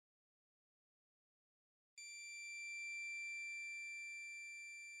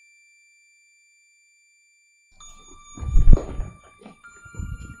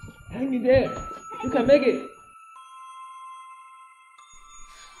Hang in there. You can make it.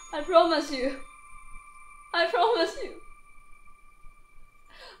 I promise you. I promise you.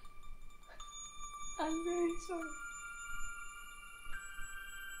 I'm very sorry.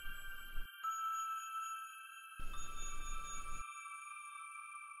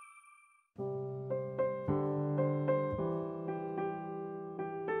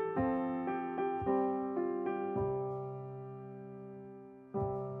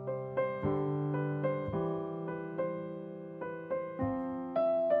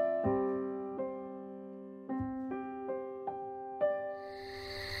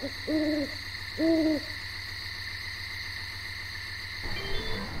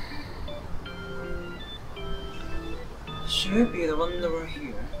 Should be the one over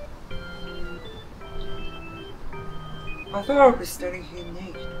here. I thought I would be standing here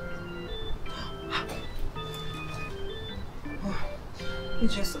naked.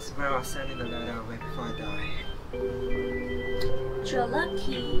 It's just as well as sending the letter away before I die. You're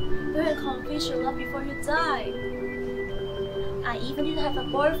lucky. You can confess your love before you die. I even didn't have a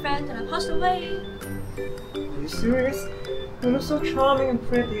boyfriend when I passed away. Are you serious? You look so charming and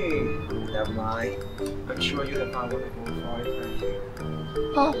pretty. Never mind. I'm sure you have found a wonderful boyfriend here.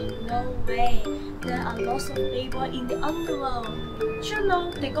 Oh, no way. There are lots of playboys in the underworld. You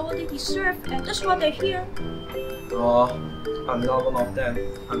know, they got what they deserve and that's why they're here. Oh, I'm not one of them.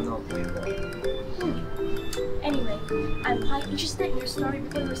 I'm not playboy. Anyway, I'm quite interested in your story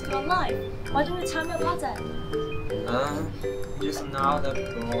because you're still alive. Why don't you tell me about that? Just another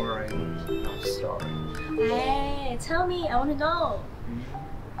boring love story. Hey, tell me, I want to know.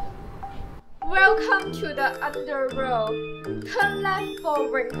 Welcome to the underworld. Turn left for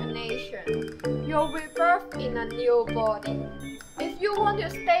reincarnation. You'll rebirth in a new body. If you want to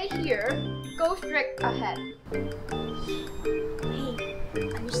stay here, go straight ahead. Hey,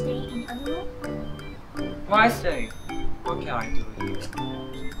 are you staying in underworld? Why stay? What can I do here?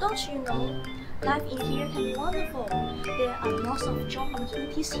 Don't you know? Life in here can be wonderful. There are lots of job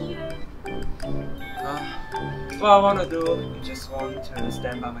opportunities here. What I want to do is just want to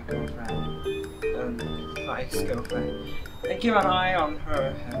stand by my girlfriend, my ex-girlfriend, and keep an eye on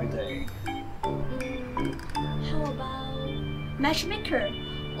her every day. How about matchmaker?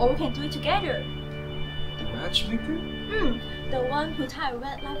 Or we can do it together. The matchmaker? The one who tie a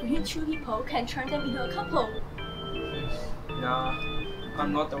red line between two people can turn them into a couple. Nah,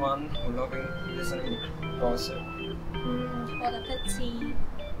 I'm not the one who loving listening to gossip. What a pity.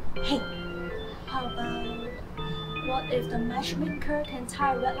 Hey, how about what if the matchmaker can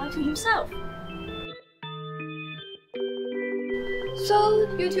tie a red line to himself? So,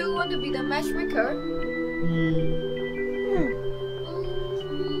 you two want to be the matchmaker?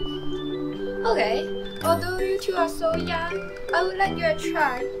 Okay, although you two are so young, I will let you a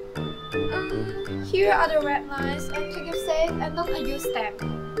try. Here are the red lines, and take it safe and don't abuse them.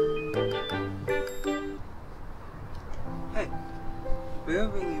 Hey, will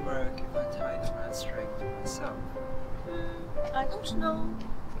it really work if I tie the red string to myself? I don't know.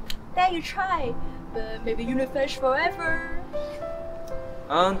 Then you try, but maybe you'll fish forever.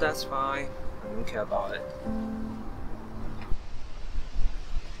 That's fine. I don't care about it.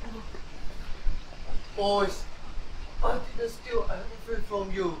 Boys, I didn't steal anything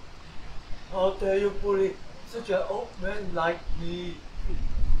from you. How dare you bully such an old man like me?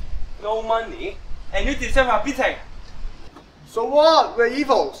 No money, and you deserve a beating. So what? We're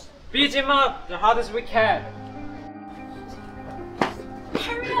evils. Beat him up the hardest we can.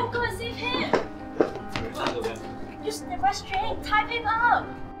 Hurry up, go and save him. Use the red string, tie him up.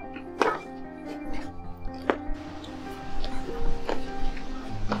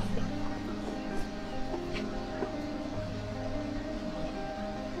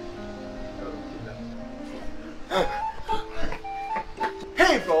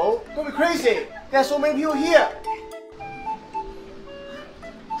 Hey bro, don't be crazy. There are so many people here.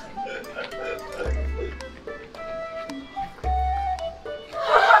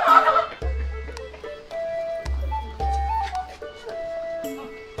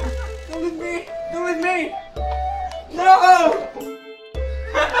 Don't leave me! Don't leave me! No!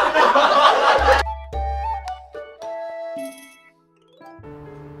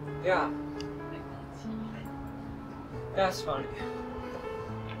 Yeah. That's funny.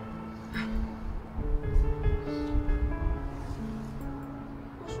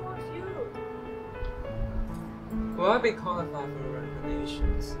 What's wrong with you? Will I be qualified for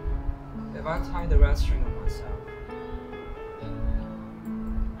reincarnations if I tie the red string on myself?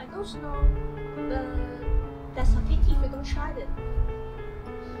 I don't know, but that's a pity if you don't try it.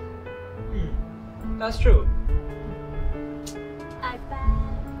 That's true. I bet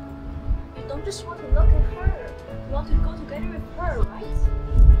don't just want to look at her. You want to go together with her,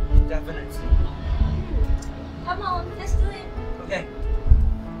 right? Definitely. Come on, let's do it. Okay.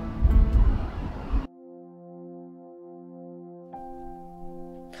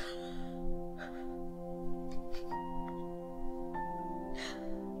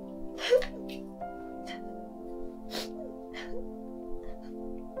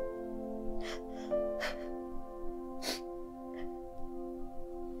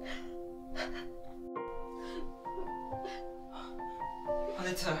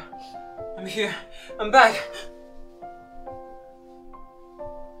 Anita, I'm here. I'm back.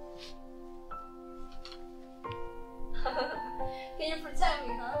 Can you protect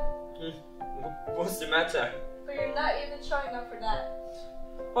me, huh? What's the matter? But you're not even strong enough for that.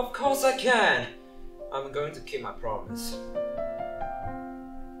 Of course I can. I'm going to keep my promise.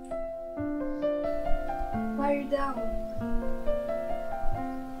 Why are you down?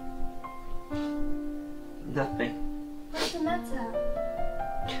 Nothing. What's the matter?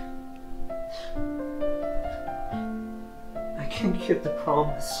 I can't keep the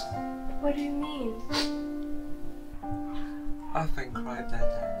promise. What do you mean? I've been cried that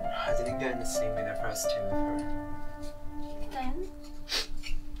day. I didn't get in the scene with the first two of her. Then?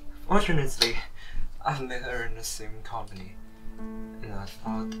 Fortunately, I've met her in the same company, and I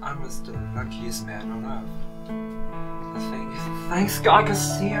thought I was the luckiest man on earth. I think, thanks God, I could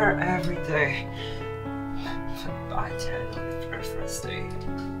see her every day. But I attended on her first day.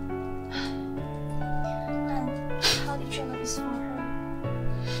 And how did you notice for her?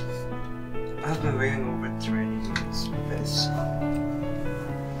 I've been waiting over 20 years for this.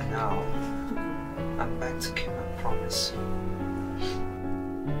 And now, I'm back to keep my promise.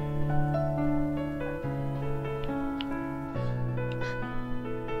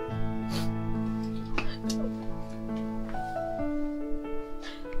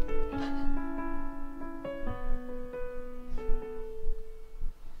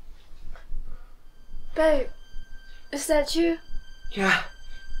 Babe, is that you? Yeah,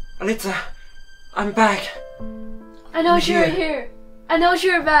 Anita, I'm back. I know I'm you're here. here. I know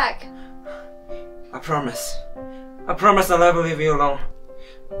you're back. I promise. I promise I'll never leave you alone.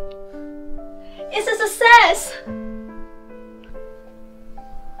 It's a success!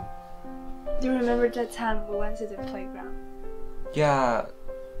 Do you remember that time we went to the playground? Yeah,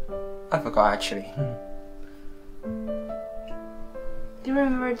 I forgot actually. Do you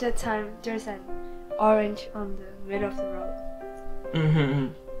remember that time there's an orange on the middle of the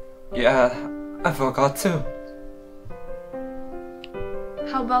road? Yeah, I forgot too.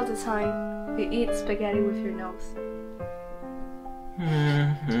 How about the time we eat spaghetti with your nose?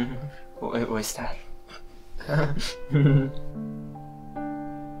 What was that?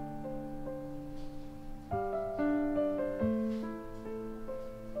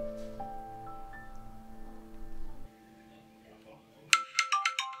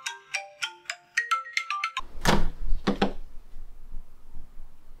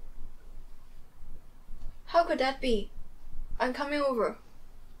 How could that be? I'm coming over.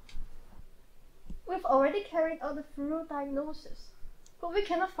 We've already carried out the thorough diagnosis, but we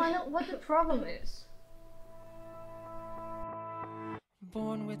cannot find out what the problem is.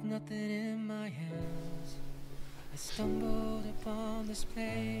 Born with nothing in my hands, I stumbled upon this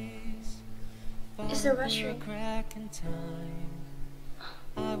place. Is the restroom? Crack in time.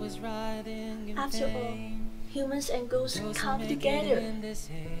 I was writhing in After all, pain. humans and ghosts Those who come make it together. in this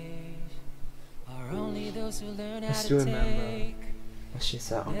age are only those who learn I how still to remember take. what she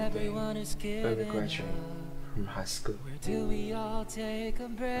said on the day Everyone is when we given graduated up. from high school. Where do we all take a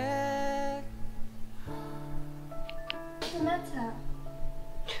breath? What's the matter?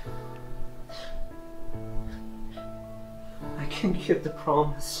 I can't keep the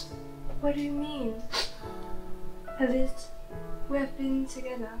promise. What do you mean? At least we have been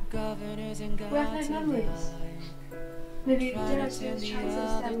together. Governors and We have gods made memories. alike. Maybe there are still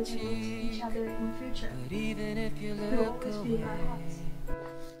chances that we can meet each other in the future. But even if you We will look always be in our away, hearts.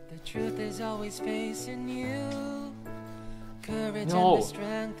 the truth is always facing you. Courage No. and the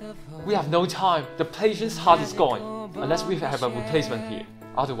strength of hope. We have no time. The patient's heart is gone. Unless we have a replacement here.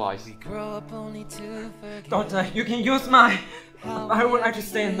 Otherwise, We grow up only to forget. Doctor, you can use mine. I would like to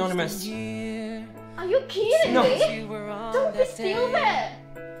stay anonymous. Are you kidding No. me? Don't be stupid!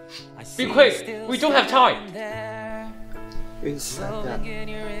 be quick. We don't have time. It's like that.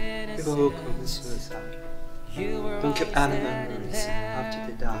 People who commit suicide don't keep any memories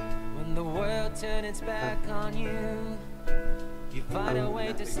after they die. When the world turns its back on you, you find a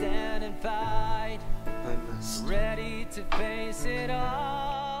way to stand and fight. I must. Ready to face it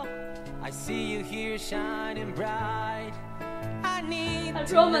all. I see you here shining bright. I need I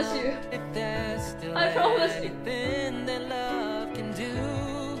to promise know you. if there's still I promise you. anything that love can do.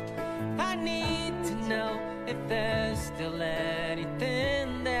 I need to know if there's still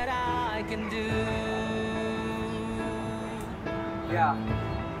anything that I can do. Yeah,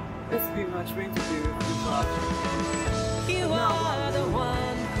 it's been my dream to be with you, but You are the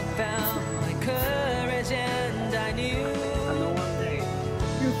one who found my courage, and I knew I know one day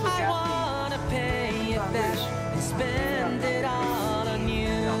you I forget me. wanna pay it back and spend it all on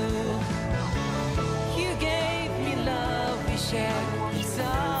you. You gave me love we shared, it's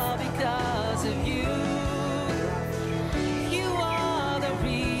all because of you. You are the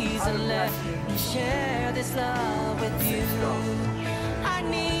reason let me share this love with you. I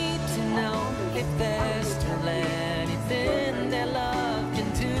need to know if there's still anything that love can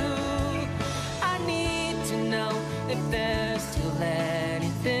do. I need to know if there's